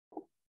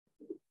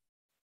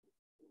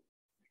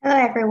Hello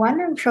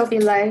everyone, I'm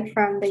Troby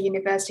from the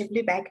University of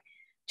Lübeck.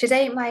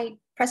 Today my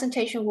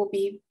presentation will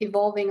be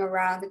evolving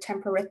around the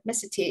temporal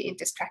rhythmicity in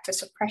distractor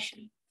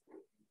suppression.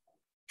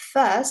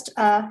 First,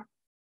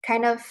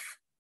 kind of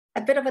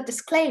a bit of a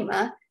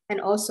disclaimer and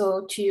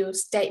also to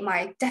state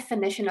my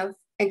definition of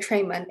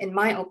entrainment. In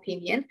my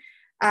opinion,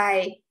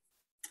 I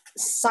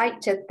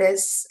cited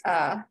this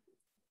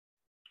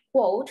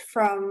quote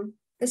from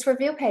this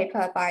review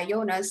paper by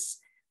Jonas,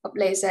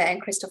 Obleser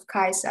and Christoph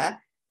Kaiser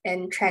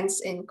in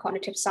Trends in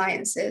Cognitive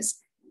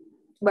Sciences,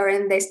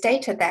 wherein they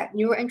stated that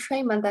neural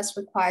entrainment thus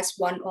requires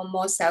one or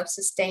more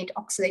self-sustained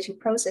oscillating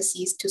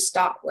processes to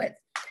start with.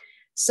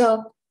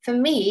 So for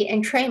me,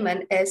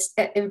 entrainment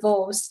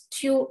involves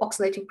two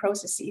oscillating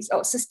processes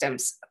or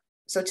systems,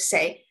 so to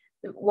say.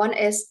 One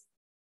is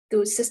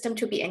the system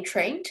to be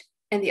entrained,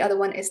 and the other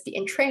one is the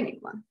entraining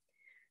one.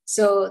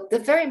 So the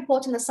very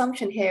important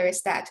assumption here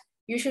is that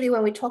usually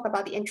when we talk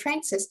about the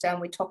entrained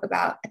system, we talk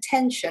about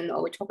attention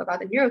or we talk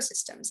about the neural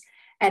systems.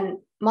 And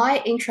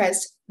my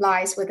interest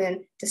lies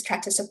within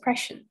distractor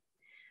suppression.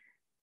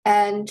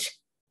 And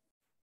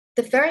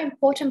the very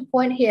important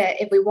point here,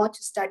 if we want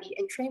to study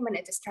entrainment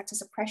and distractor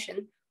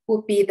suppression,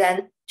 would be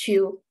then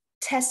to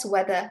test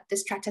whether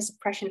distractor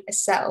suppression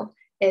itself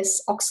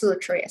is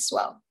oscillatory as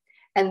well.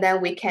 And then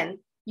we can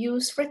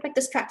use rhythmic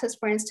distractors,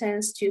 for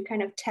instance, to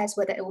kind of test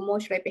whether it will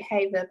modulate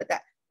behavior, but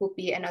that will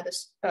be another,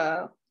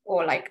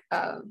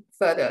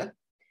 further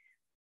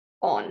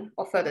on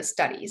or further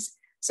studies.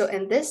 So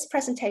in this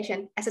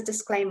presentation, as a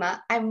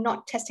disclaimer, I'm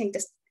not testing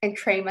this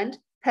entrainment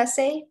per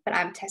se, but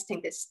I'm testing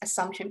this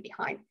assumption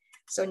behind.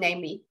 So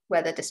namely,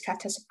 whether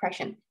distractor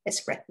suppression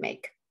is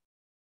rhythmic.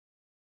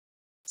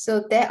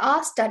 So there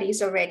are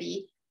studies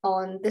already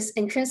on this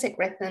intrinsic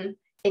rhythm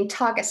in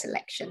target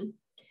selection.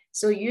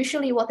 So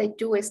usually what they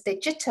do is they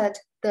jittered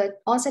the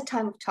onset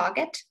time of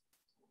target.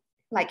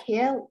 Like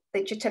here,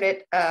 they jittered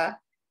it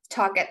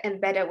target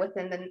embedded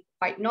within the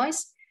white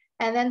noise.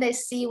 And then they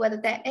see whether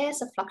there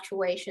is a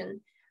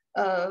fluctuation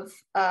of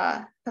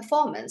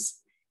performance,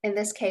 in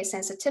this case,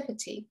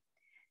 sensitivity.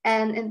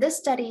 And in this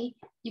study,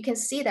 you can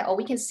see that, or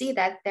we can see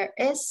that there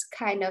is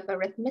kind of a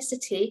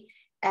rhythmicity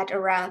at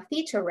around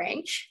theta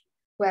range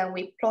when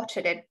we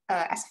plotted it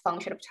as a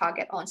function of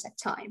target onset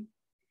time.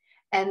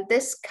 And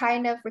this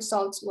kind of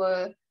results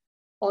were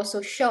also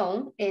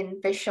shown in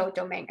visual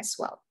domain as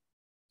well.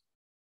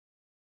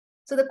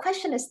 So the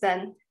question is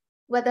then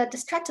whether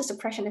distractor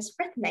suppression is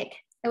rhythmic,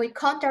 and we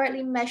can't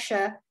directly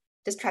measure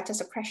distractor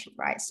suppression,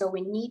 right? So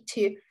we need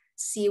to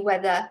see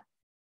whether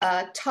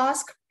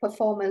task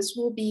performance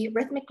will be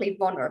rhythmically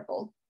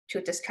vulnerable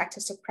to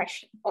distractor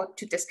suppression or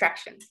to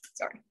distraction,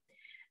 sorry.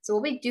 So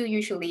what we do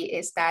usually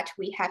is that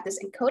we have this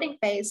encoding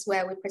phase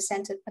where we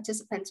presented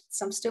participants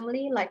some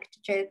stimuli like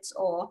digits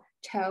or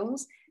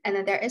tones, and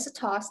then there is a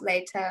task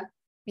later,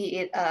 be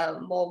it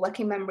more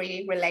working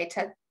memory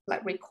related,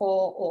 like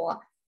recall, or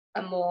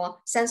a more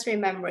sensory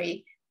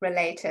memory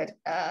related,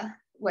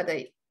 whether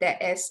there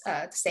is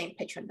the same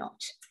pitch or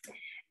not.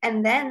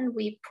 And then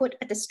we put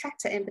a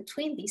distractor in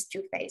between these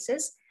two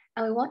phases,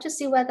 and we want to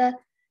see whether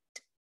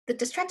the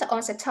distractor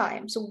onset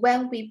time, so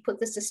when we put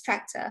this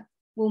distractor,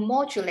 will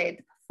modulate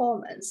the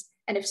performance,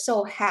 and if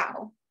so,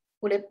 how?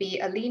 Would it be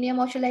a linear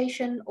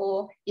modulation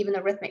or even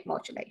a rhythmic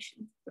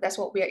modulation? So that's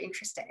what we are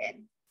interested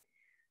in.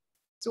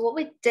 So what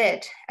we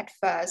did at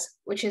first,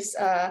 which is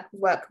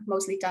work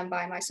mostly done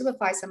by my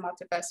supervisor,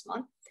 Malte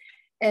Wöstmann,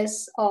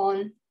 is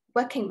on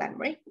working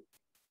memory.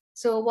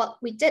 So what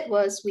we did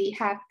was we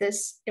have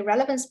this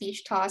irrelevant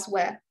speech task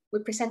where we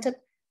presented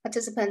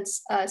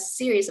participants a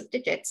series of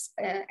digits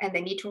and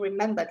they need to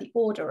remember the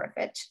order of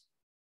it.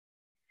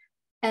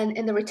 And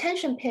in the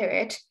retention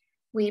period,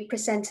 we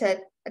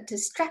presented a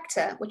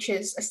distractor, which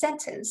is a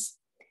sentence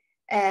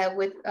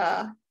with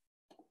a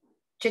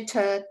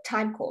jitter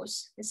time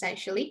course,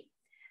 essentially.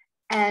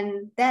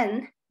 And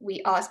then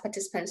we asked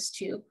participants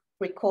to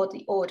record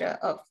the order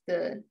of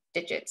the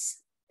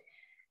digits.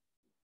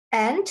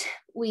 And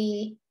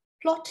we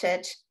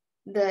plotted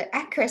the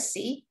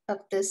accuracy of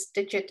this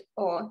digit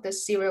or the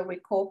serial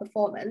recall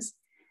performance,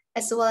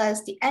 as well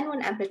as the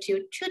N1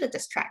 amplitude to the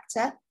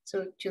distractor,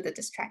 so to the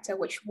distractor,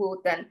 which will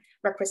then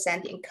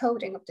represent the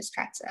encoding of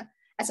distractor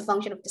as a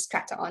function of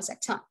distractor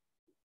onset time.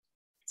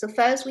 So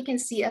first, we can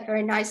see a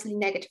very nicely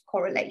negative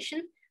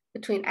correlation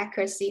between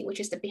accuracy, which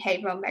is the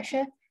behavioral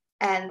measure,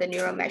 and the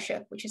neural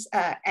measure, which is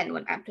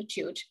N1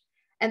 amplitude.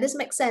 And this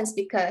makes sense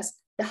because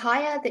the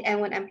higher the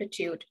N1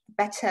 amplitude, the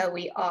better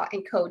we are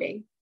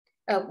encoding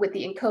with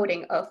the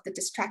encoding of the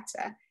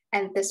distractor.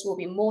 And this will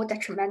be more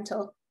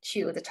detrimental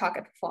to the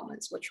target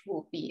performance, which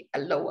will be a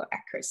lower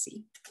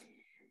accuracy.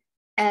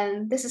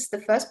 And this is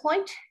the first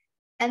point.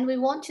 And we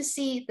want to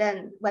see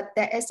then what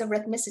there is a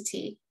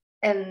rhythmicity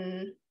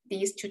in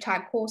these two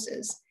time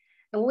courses.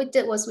 And what we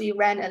did was we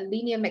ran a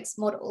linear mixed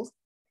model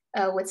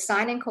with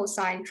sine and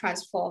cosine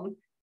transform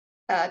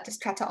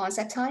distractor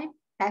onset time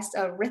as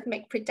a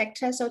rhythmic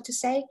predictor, so to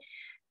say.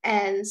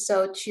 And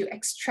so to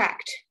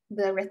extract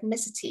the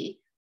rhythmicity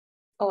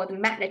or the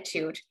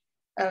magnitude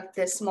of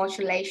this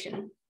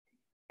modulation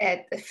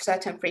at a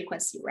certain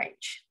frequency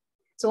range.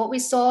 So what we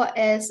saw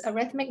is a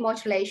rhythmic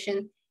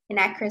modulation in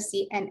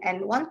accuracy and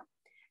N1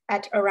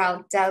 at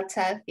around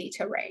delta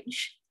theta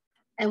range.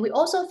 And we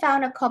also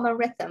found a common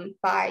rhythm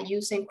by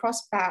using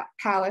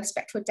cross-power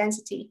spectral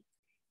density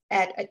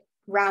at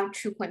around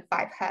 2.5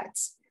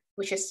 Hertz,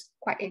 which is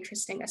quite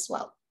interesting as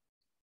well.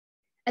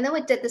 And then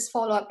we did this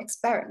follow-up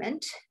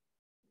experiment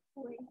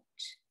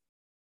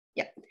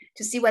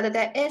to see whether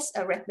there is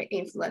a rhythmic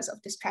influence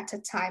of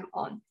distracted time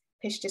on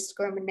pitch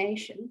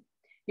discrimination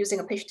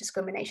using a pitch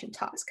discrimination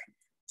task.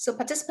 So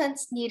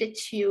participants needed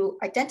to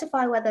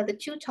identify whether the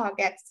two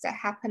targets that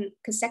happen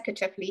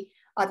consecutively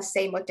are the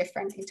same or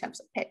different in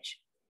terms of pitch.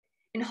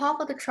 In half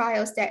of the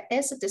trials, there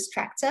is a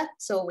distractor,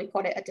 so we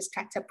call it a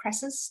distractor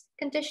presence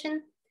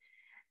condition,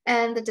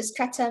 and the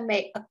distractor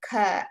may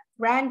occur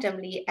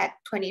randomly at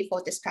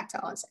 24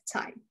 distractor onset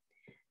time.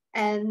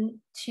 And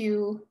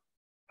to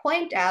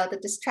point out, the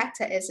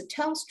distractor is a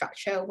tone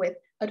structure with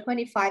a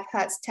 25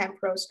 Hertz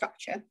temporal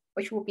structure,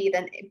 which will be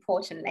then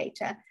important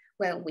later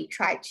when we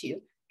try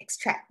to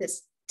extract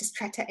this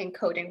distractor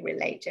encoding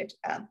related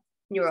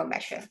neural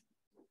measure.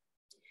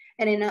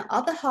 And in the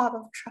other half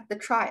of the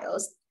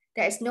trials,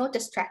 there is no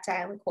distractor,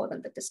 and we call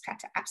them the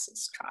distractor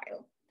absence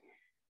trial.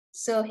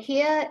 So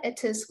here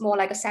it is more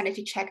like a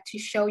sanity check to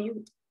show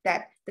you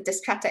that the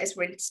distractor is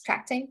really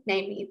distracting,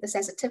 namely the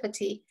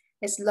sensitivity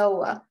is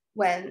lower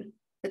when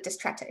the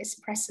distractor is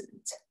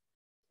present.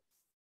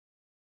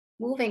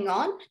 Moving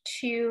on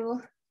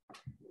to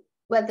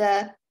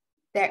whether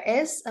there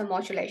is a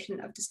modulation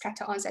of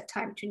distractor onset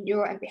time to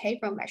neural and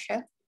behavioral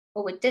measure.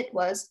 What we did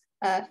was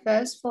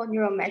first for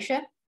neural measure,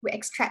 we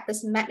extract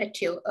this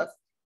magnitude of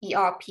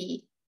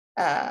ERP,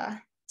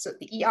 so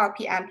the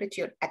ERP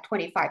amplitude at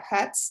 25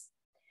 Hertz,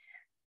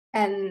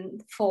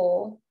 and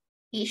for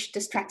each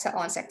distractor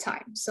onset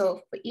time.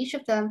 So for each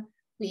of them,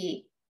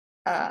 we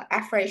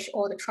average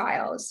all the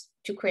trials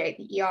to create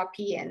the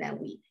ERP, and then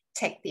we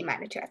take the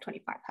magnitude at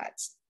 25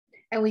 Hertz.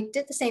 And we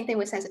did the same thing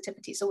with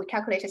sensitivity. So we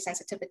calculated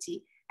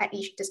sensitivity at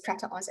each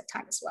distractor onset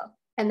time as well.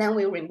 And then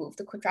we remove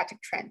the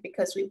quadratic trend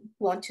because we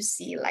want to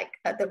see like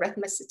the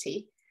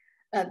rhythmicity,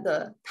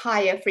 the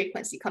higher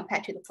frequency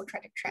compared to the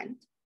quadratic trend.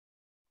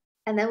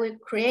 And then we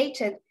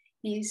created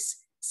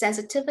these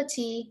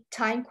sensitivity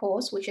time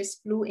course, which is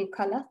blue in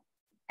color,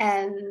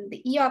 and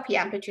the ERP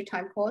amplitude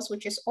time course,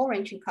 which is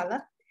orange in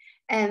color.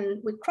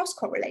 And we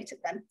cross-correlated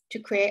them to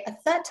create a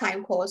third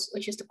time course,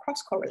 which is the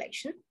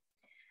cross-correlation.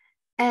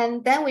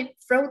 And then we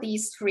throw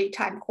these three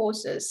time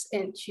courses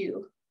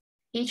into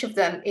each of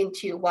them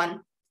into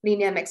one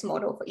linear mixed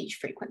model for each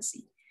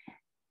frequency,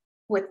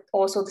 with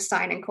also the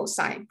sine and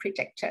cosine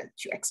predictor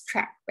to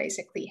extract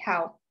basically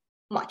how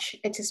much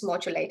it is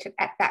modulated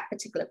at that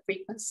particular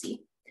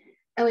frequency.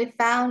 And we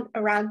found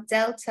around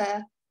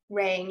delta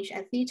range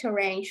and theta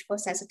range for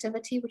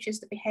sensitivity, which is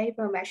the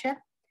behavioral measure,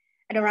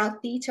 and around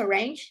theta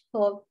range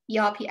for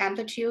ERP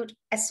amplitude,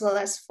 as well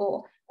as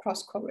for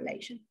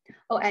cross-correlation.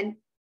 Oh, and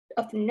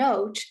of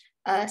note,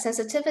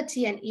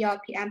 sensitivity and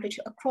ERP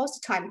amplitude across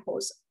the time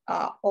course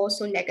are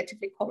also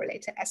negatively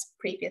correlated, as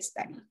previous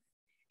study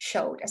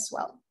showed as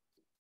well.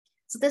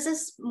 So this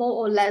is more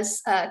or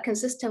less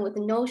consistent with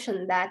the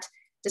notion that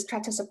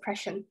distractor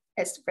suppression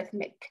is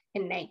rhythmic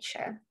in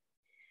nature.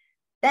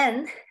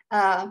 Then,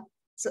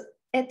 so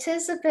it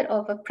is a bit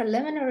of a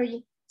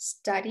preliminary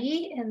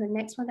study in the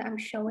next one that I'm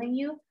showing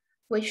you,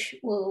 which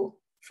will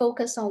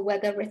focus on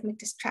whether rhythmic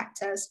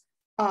distractors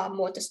are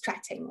more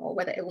distracting or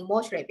whether it will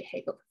modulate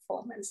behavioral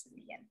performance in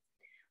the end.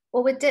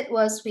 What we did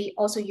was we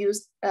also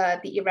used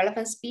the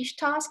irrelevant speech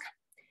task.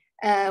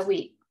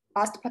 We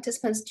asked the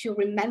participants to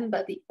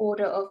remember the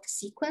order of the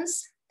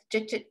sequence,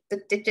 the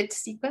digit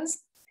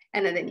sequence,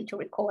 and then they need to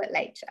recall it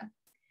later.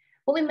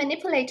 What we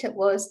manipulated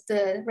was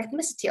the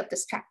rhythmicity of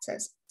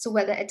distractors. So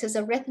whether it is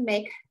a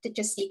rhythmic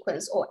digit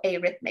sequence or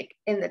arrhythmic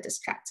in the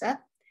distractor.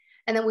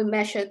 And then we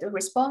measured the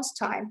response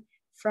time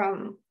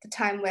from the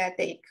time where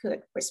they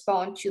could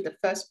respond to the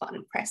first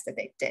button press that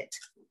they did.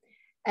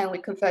 And we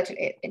converted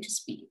it into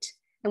speed.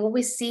 And what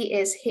we see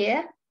is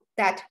here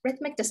that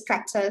rhythmic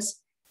distractors,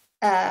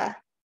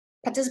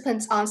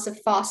 participants answer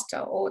faster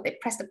or they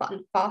press the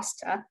button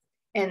faster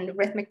in the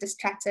rhythmic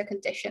distractor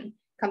condition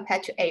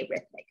compared to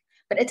arrhythmic.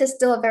 But it is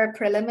still a very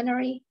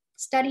preliminary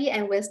study,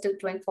 and we're still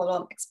doing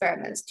follow-up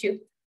experiments to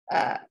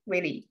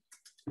really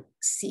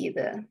see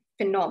the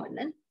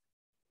phenomenon.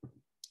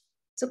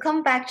 So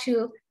come back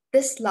to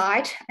this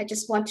slide. I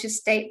just want to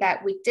state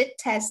that we did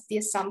test the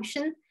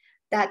assumption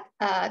that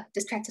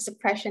distractor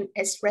suppression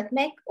is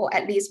rhythmic, or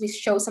at least we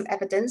show some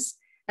evidence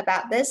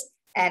about this.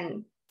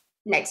 And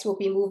next we'll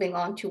be moving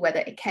on to whether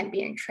it can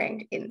be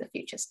entrained in the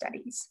future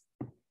studies.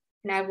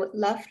 And I would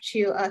love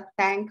to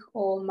thank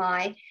all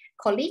my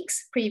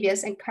colleagues,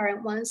 previous and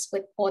current ones,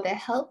 with all their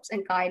helps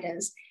and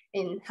guidance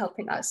in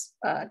helping us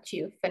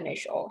to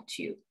finish or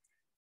to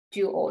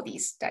do all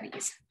these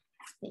studies.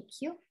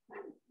 Thank you.